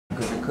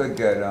could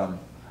get, all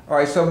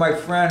right, so my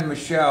friend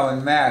Michelle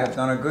and Matt have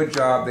done a good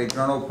job. They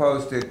journal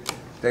posted,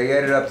 they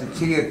added up the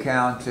T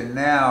accounts, and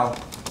now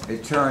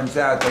it turns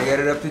out they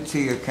added up the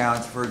T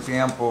accounts. For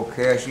example,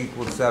 cash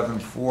equals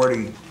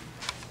 740,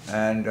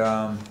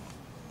 and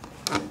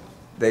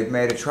they've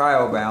made a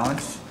trial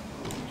balance,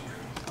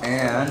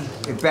 and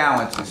it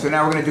balances. So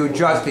now we're going to do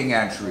adjusting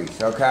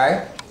entries,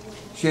 okay?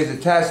 She has a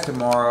test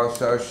tomorrow,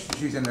 so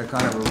she's in a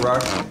kind of a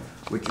rush,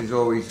 which is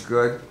always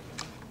good,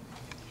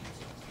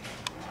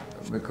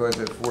 because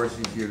it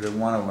forces you to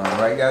want to learn,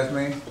 right,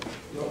 Yasmin?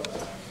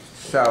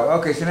 So,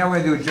 okay, so now we're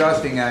going to do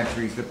adjusting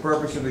entries. The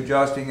purpose of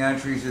adjusting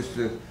entries is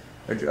to,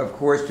 of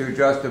course, to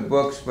adjust the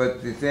books,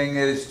 but the thing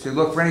is to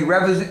look for any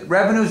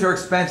revenues or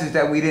expenses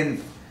that we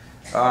didn't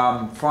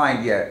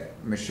find yet,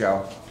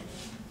 Michelle.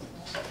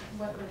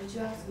 What did you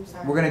ask? I'm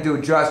sorry. We're going to do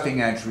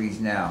adjusting entries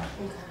now.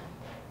 Okay.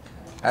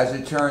 As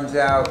it turns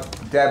out,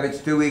 debits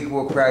do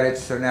equal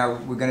credits, so now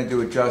we're going to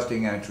do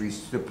adjusting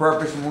entries. The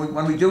purpose,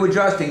 when we do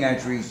adjusting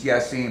entries,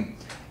 Yasim,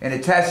 in a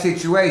test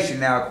situation,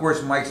 now, of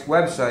course, Mike's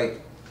website,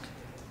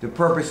 the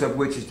purpose of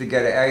which is to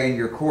get an A in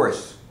your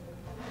course.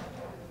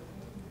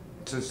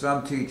 So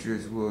some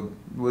teachers will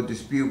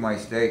dispute my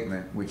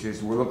statement, which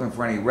is we're looking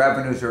for any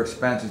revenues or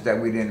expenses that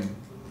we didn't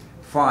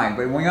find.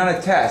 But when you're on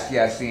a test,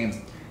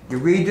 Yasim, you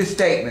read the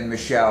statement,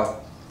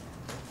 Michelle.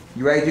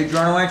 You ready to do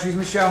journal entries,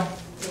 Michelle?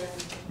 Yeah.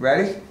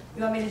 Ready?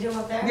 You want me to do them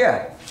up there?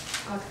 Yeah.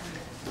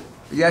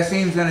 Okay.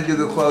 Yasim's going to do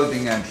the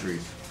closing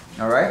entries.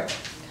 All right?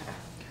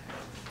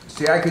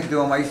 See, I could do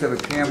them. I used to have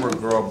a camera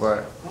girl,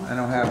 but I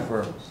don't have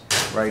her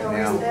right So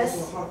now. is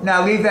this?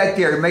 Now leave that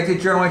there. Make the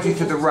journal entry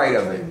to the right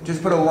of it.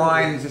 Just put a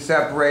line to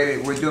separate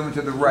it. We're doing it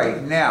to the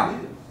right. Now,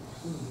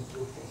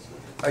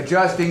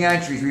 adjusting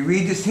entries. We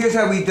read this. Here's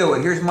how we do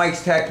it. Here's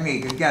Mike's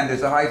technique. Again,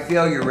 there's a high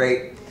failure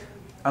rate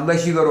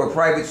unless you go to a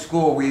private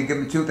school where you give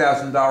them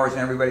 $2,000 and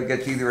everybody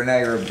gets either an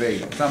A or a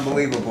B. It's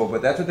unbelievable,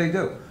 but that's what they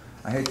do.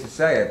 I hate to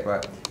say it,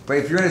 but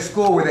if you're in a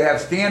school where they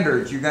have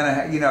standards, you're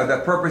gonna,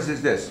 the purpose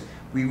is this.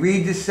 We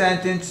read the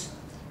sentence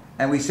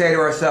and we say to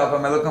ourselves,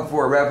 am I looking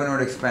for a revenue or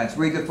expense?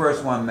 Read the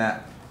first one,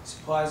 Matt.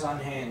 Supplies on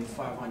hand,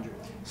 500.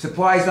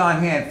 Supplies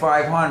on hand,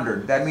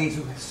 500. That means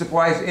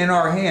supplies in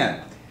our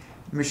hand.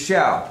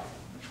 Michelle,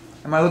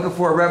 am I looking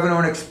for a revenue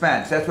or an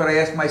expense? That's what I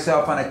ask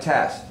myself on a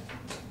test.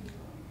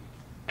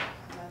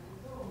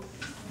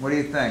 What do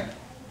you think?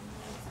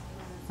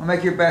 Well,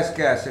 make your best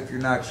guess if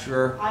you're not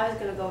sure. I was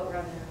going to go with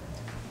revenue.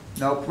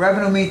 Nope.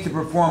 Revenue means to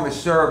perform a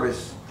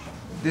service.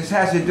 This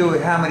has to do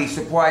with how many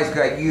supplies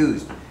got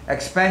used.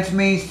 Expense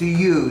means to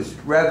use.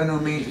 Revenue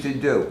means to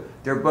do.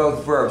 They're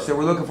both verbs. So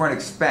we're looking for an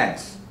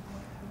expense.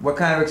 What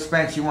kind of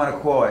expense you want to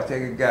call it?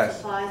 Take a guess.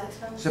 Supplies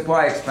expense?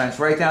 Supply expense.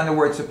 Write down the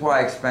word supply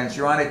expense.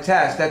 You're on a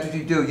test. That's what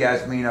you do,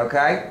 Yasmin,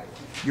 okay?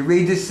 You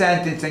read this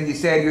sentence and you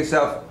say to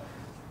yourself,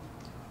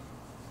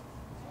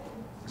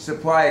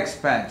 supply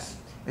expense.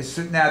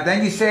 Now,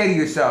 then you say to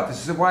yourself, is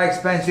supply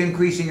expense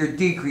increasing or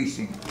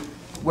decreasing?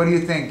 What do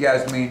you think,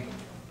 Yasmin?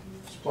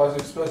 Supplies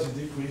expenses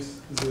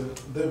decrease is a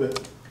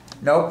debit.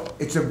 Nope,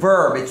 it's a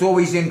verb. It's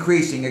always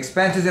increasing.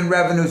 Expenses and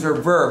revenues are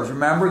verbs.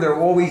 Remember, they're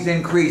always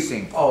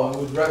increasing. Oh,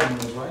 with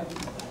revenues, right?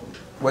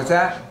 What's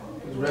that?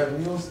 With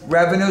revenues?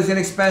 Revenues and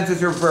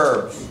expenses are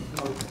verbs.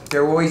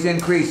 They're always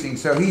increasing.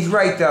 So he's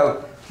right,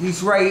 though.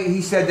 He's right.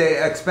 He said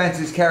that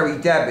expenses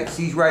carry debits.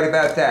 He's right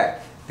about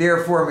that.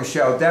 Therefore,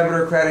 Michelle, debit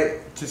or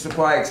credit to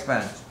supply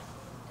expense?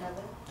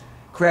 Debit.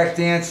 Correct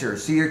answer.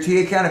 See your T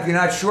account. If you're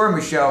not sure,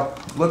 Michelle,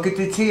 look at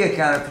the T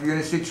account. If you're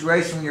in a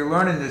situation when you're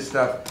learning this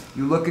stuff,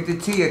 you look at the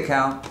T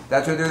account.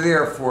 That's what they're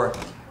there for.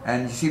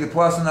 And you see the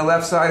plus on the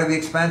left side of the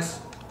expense?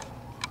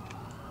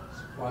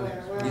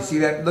 Where You see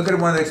that? Look at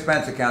one of the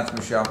expense accounts,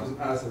 Michelle.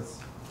 Assets.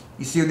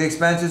 You see what the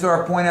expenses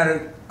are? Point out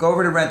it. Go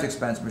over to rent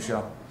expense,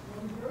 Michelle.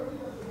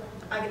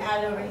 I can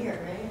add it over here,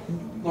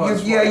 right? No,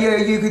 it's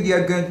You could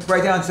good.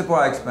 Write down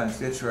supply expense.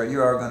 That's right.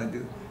 You are going to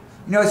do.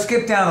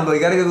 Skip down a little.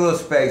 You got to give a little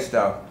space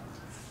though,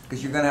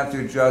 because you're going to have to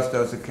adjust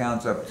those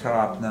accounts up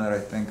top. Now that I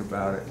think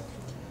about it.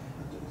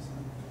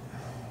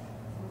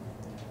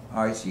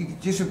 All right. So you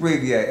can just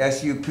abbreviate.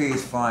 SUP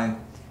is fine.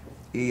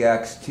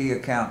 EXT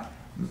account.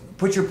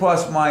 Put your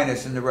plus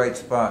minus in the right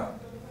spot.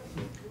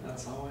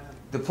 That's all I have.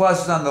 The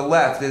plus is on the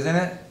left, isn't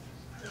it?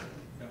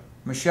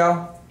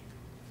 Michelle?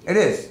 It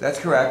is. That's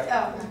correct.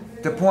 Oh.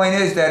 The point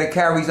is that it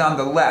carries on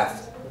the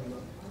left.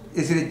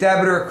 Is it a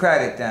debit or a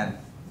credit then?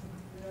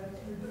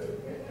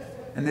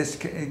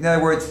 In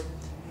other words,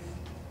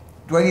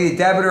 do I need a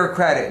debit or a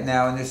credit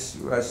now in this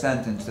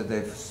sentence that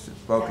they've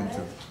spoken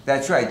to?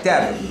 That's right,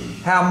 debit.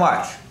 How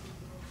much?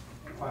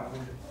 500.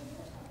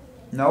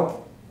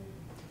 Nope.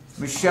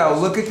 Michelle,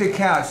 look at the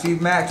account. See,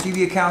 Matt, see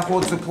the account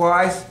called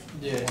supplies?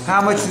 Yeah.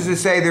 How much does it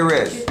say there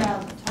is?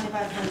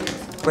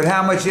 2,500. But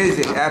how much is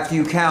it after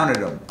you counted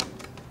them?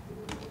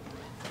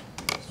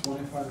 It's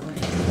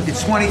 2,500.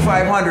 It's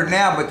 2,500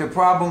 now, but the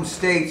problem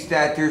states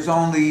that there's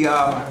only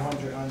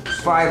 500 on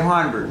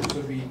 500. This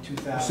would be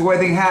 2,000. So what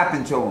do you think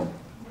happened to them?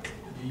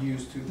 You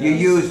use 2,000. You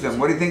used them.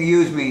 What do you think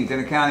use means in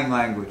accounting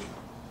language?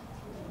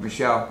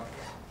 Michelle,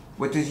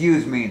 what does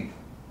use mean?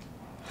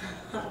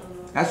 I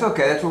don't know. That's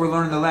okay, that's why we're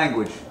learning the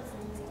language.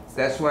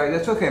 That's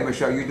okay,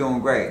 Michelle, you're doing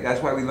great.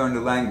 That's why we learned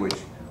the language.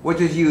 What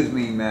does use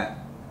mean, Matt?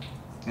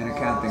 In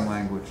accounting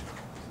language.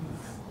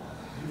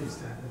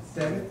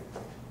 Debit?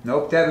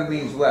 Nope, debit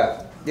means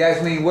left.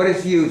 Yasmin, what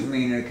does use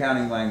mean in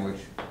accounting language?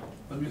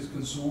 That means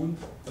consumed.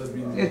 That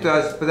means It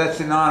does, but that's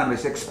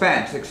synonymous.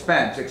 Expense,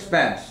 expense,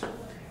 expense.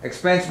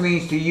 Expense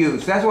means to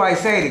use. That's why I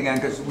say it again,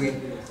 because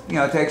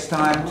it takes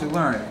time to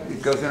learn it.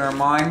 It goes in our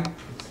mind.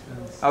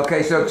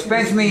 Okay, so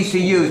expense means to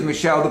use,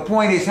 Michelle. The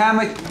point is, how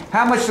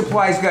much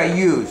supplies got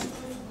used?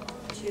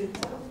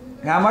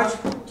 2,000. How much?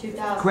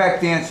 2,000.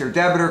 Correct answer.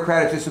 Debit or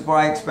credit to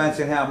supply expense,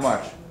 and how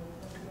much?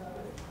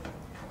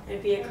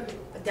 It'd be a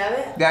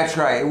debit? That's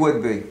right, it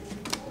would be.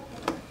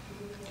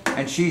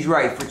 And she's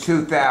right, for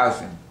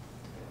 2,000.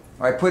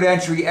 All right, put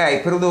entry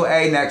A. Put a little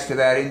A next to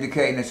that,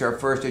 indicating it's our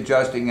first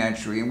adjusting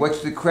entry. And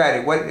what's the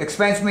credit? What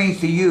expense means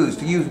to use?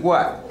 To use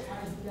what?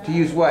 To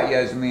use what,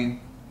 Yasmin?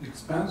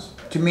 expense.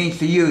 To means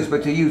to use,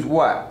 but to use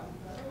what? All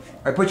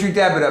right, put your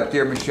debit up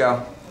there, Michelle.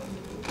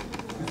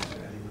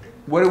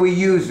 What are we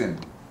using?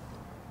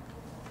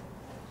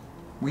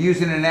 We're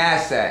using an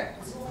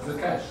asset. The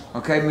cash.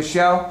 Okay,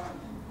 Michelle?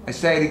 I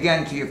say it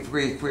again to you,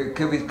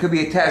 could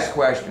be a test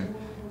question.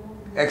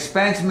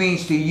 Expense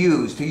means to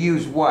use. To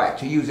use what?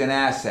 To use an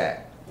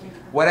asset.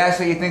 What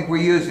asset you think we're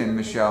using,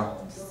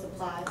 Michelle?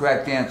 Supplies.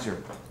 Correct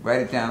answer.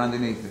 Write it down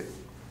underneath it.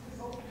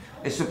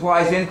 Is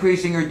supplies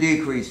increasing or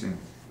decreasing?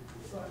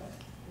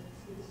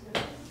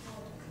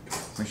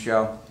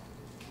 Michelle?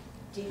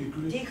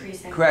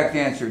 Decreasing. Correct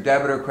answer.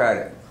 Debit or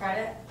credit?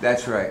 Credit?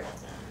 That's right.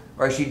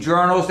 All right, she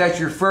journals. That's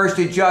your first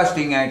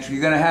adjusting entry.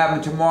 You're going to have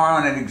them tomorrow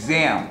on an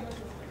exam.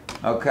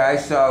 Okay,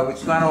 so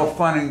it's not all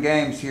fun and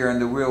games here in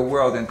the real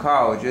world in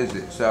college, is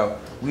it? So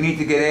we need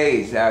to get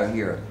A's out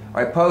here.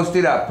 All right, post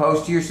it up.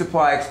 Post to your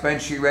supply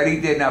expense. She already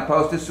did. Now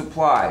post to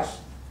supplies.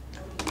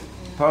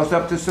 Post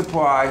up to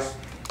supplies.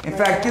 In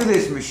fact, do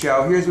this,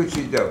 Michelle. Here's what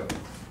you do.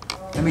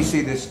 Let me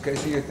see this. Can I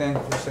see your thing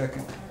for a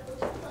second?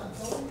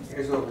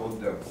 Here's what we'll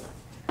do.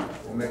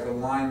 We'll make a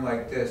line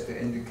like this to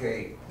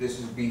indicate this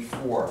is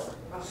before.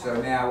 So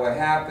now what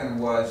happened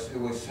was, it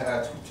was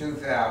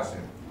 2,000.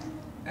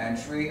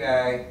 Entry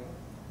A,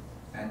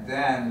 and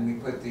then we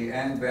put the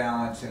end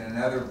balance in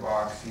another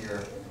box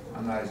here.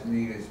 I'm not as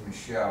neat as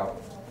Michelle.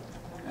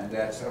 And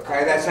that's,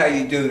 okay, that's how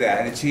you do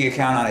that. It's how you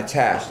count on a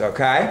test,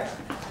 okay?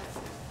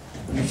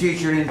 Your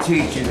teacher didn't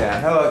teach you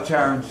that. Hello,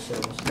 Terrence.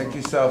 Make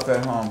yourself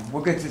at home.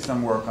 We'll get you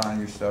some work on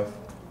your stuff,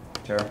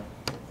 Tara.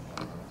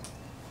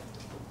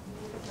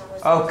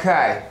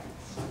 Okay,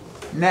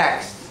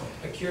 next.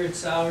 Accrued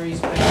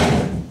salaries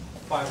paid,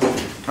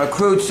 500.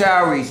 Accrued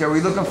salaries. Are we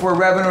looking for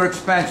revenue or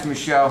expense,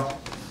 Michelle?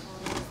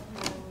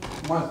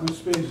 Mike,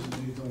 which page do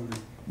you tell me?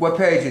 What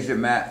page is it,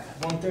 Matt?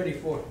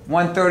 134.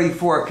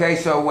 134,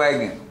 Queso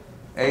Wagon,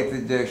 8th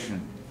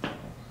edition.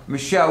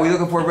 Michelle, we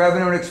looking for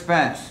revenue and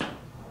expense?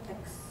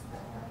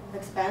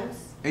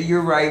 Expense?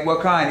 You're right.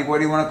 What kind? What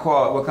do you want to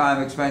call it? What kind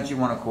of expense you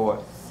want to call it?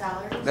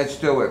 Salaries? Let's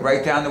do it.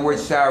 Write down the word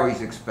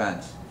salaries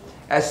expense.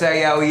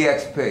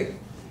 S-A-L-E-X-P.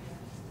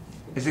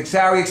 Is the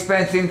salary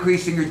expense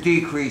increasing or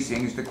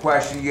decreasing is the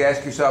question you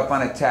ask yourself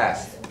on a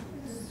test.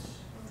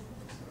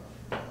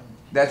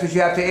 That's what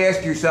you have to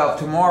ask yourself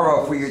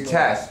tomorrow for your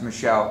test,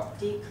 Michelle.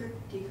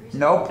 Decrease?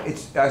 Nope.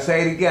 I'll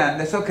say it again.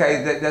 That's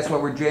okay. That's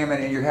what we're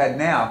jamming in your head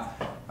now.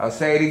 I'll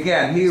say it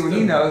again.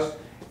 He knows.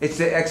 It's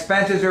the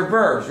expenses are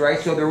verbs, right?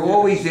 So they're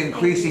always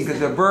increasing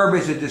because a verb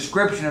is a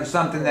description of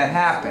something that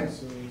happened.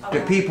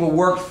 The people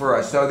worked for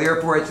us. So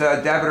therefore it's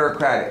a debit or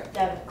credit.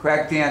 Debit.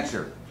 Correct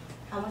answer.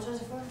 How much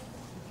was it for?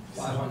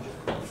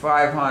 500.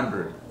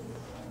 500.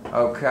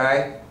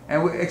 Okay.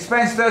 And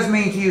expense does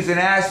mean to use an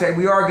asset.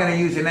 We are going to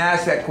use an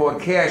asset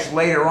called cash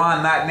later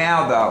on, not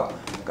now though.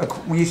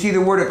 When you see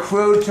the word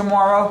accrued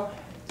tomorrow,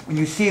 when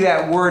you see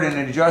that word in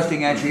an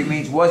adjusting entry, it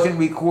means wasn't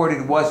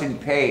recorded, wasn't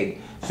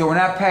paid. So we're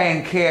not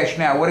paying cash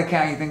now. What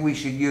account do you think we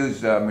should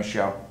use,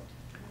 Michelle?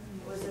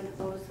 What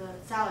was the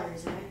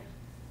salaries, right?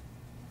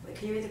 Wait,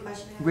 can you read the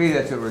question again? Read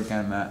that to her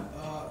again, Matt.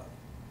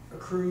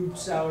 Accrued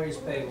salaries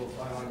payable,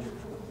 500.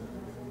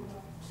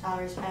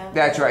 Salaries payable?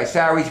 That's right,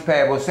 salaries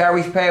payable.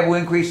 Salaries payable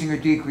increasing or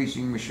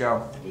decreasing,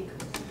 Michelle? Decrease.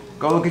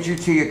 Go look at your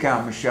T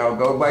account, Michelle.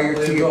 Go by your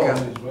T Labor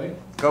account. always,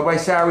 right? Go by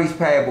salaries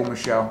payable,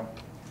 Michelle.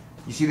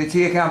 You see the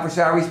T account for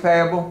salaries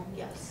payable?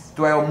 Yes.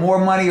 Do I owe more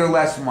money or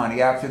less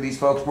money after these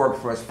folks worked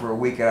for us for a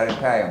week and I didn't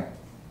pay them?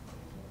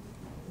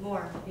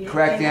 More. You didn't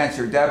Correct pay them?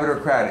 answer, debit or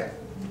credit?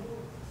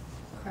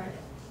 Credit.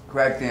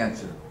 Correct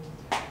answer.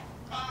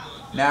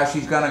 Now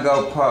she's gonna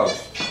go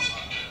post.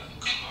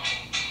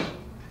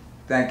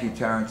 Thank you,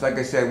 Terrence. Like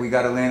I said, we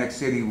got Atlantic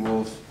City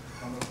rules,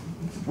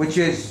 which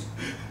is,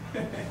 they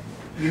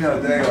are.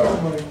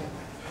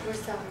 Where's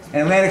salaries?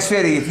 In Atlantic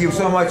City, if you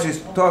so much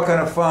as talk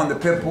on the phone, the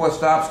pit boy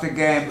stops the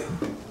game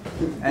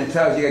and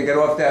tells you to get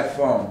off that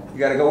phone. You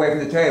gotta go away from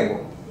the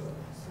table.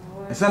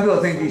 And some people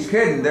think he's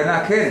kidding. They're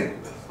not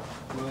kidding.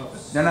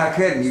 They're not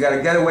kidding. You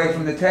gotta get away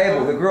from the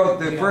table. The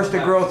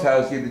girl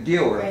tells you, the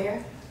dealer, Right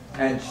here?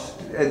 and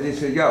they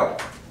said, yo,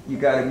 you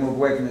gotta move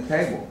away from the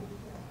table.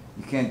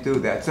 You can't do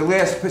that. It's the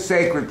last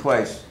sacred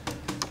place,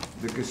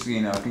 the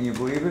casino. Can you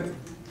believe it?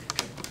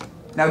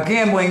 Now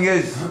gambling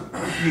is,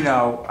 you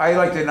know, I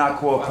like to not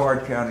call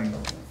card counting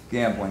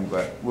gambling,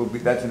 but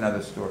that's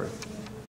another story.